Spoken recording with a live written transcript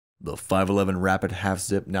The 511 Rapid Half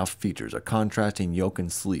Zip now features a contrasting yoke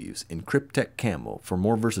and sleeves in Kryptec camo for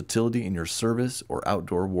more versatility in your service or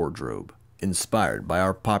outdoor wardrobe. Inspired by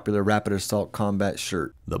our popular Rapid Assault Combat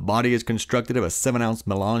shirt, the body is constructed of a 7-ounce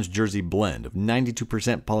melange jersey blend of 92%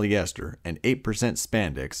 polyester and 8%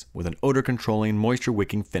 spandex with an odor-controlling,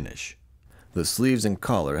 moisture-wicking finish. The sleeves and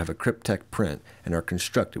collar have a Kryptec print and are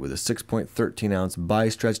constructed with a 6.13-ounce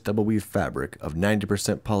bi-stretch double weave fabric of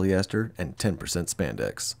 90% polyester and 10%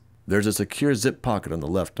 spandex. There's a secure zip pocket on the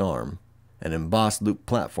left arm, an embossed loop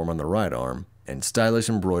platform on the right arm, and stylish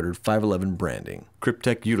embroidered 511 branding.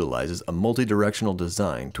 Kryptec utilizes a multi-directional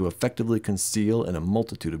design to effectively conceal in a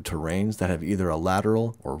multitude of terrains that have either a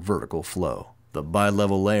lateral or vertical flow. The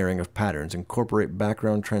bi-level layering of patterns incorporate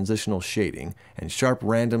background transitional shading and sharp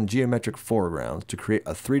random geometric foregrounds to create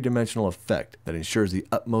a three-dimensional effect that ensures the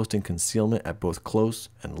utmost in concealment at both close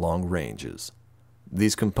and long ranges.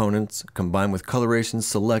 These components, combined with colorations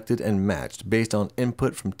selected and matched based on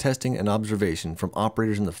input from testing and observation from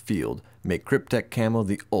operators in the field, make Kryptec camo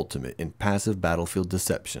the ultimate in passive battlefield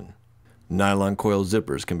deception. Nylon coil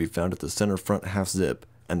zippers can be found at the center front half zip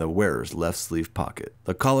and the wearer's left sleeve pocket.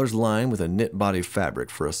 The collar's lined with a knit body fabric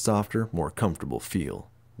for a softer, more comfortable feel.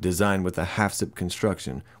 Designed with a half zip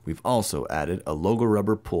construction, we've also added a logo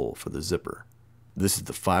rubber pull for the zipper. This is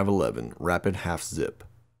the 511 Rapid Half Zip.